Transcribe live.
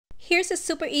Here's a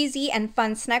super easy and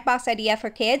fun snack box idea for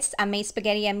kids. I made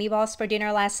spaghetti and meatballs for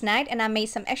dinner last night, and I made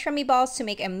some extra meatballs to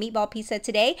make a meatball pizza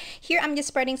today. Here I'm just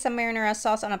spreading some marinara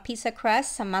sauce on a pizza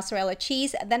crust, some mozzarella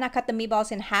cheese, then I cut the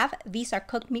meatballs in half. These are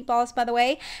cooked meatballs, by the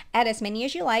way. Add as many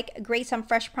as you like. Grate some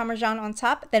fresh Parmesan on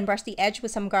top, then brush the edge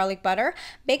with some garlic butter.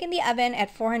 Bake in the oven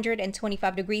at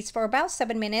 425 degrees for about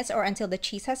 7 minutes or until the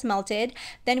cheese has melted.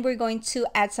 Then we're going to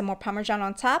add some more Parmesan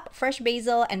on top, fresh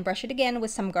basil, and brush it again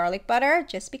with some garlic butter,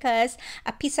 just because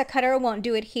a pizza cutter won't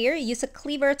do it here. Use a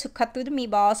cleaver to cut through the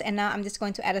meatballs, and now I'm just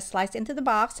going to add a slice into the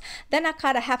box. Then I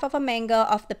cut a half of a mango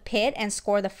off the pit and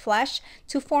score the flesh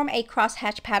to form a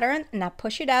crosshatch pattern. Now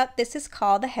push it out. This is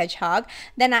called the hedgehog.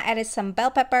 Then I added some bell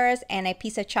peppers and a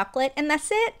piece of chocolate, and that's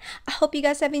it. I hope you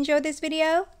guys have enjoyed this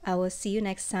video. I will see you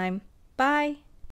next time. Bye.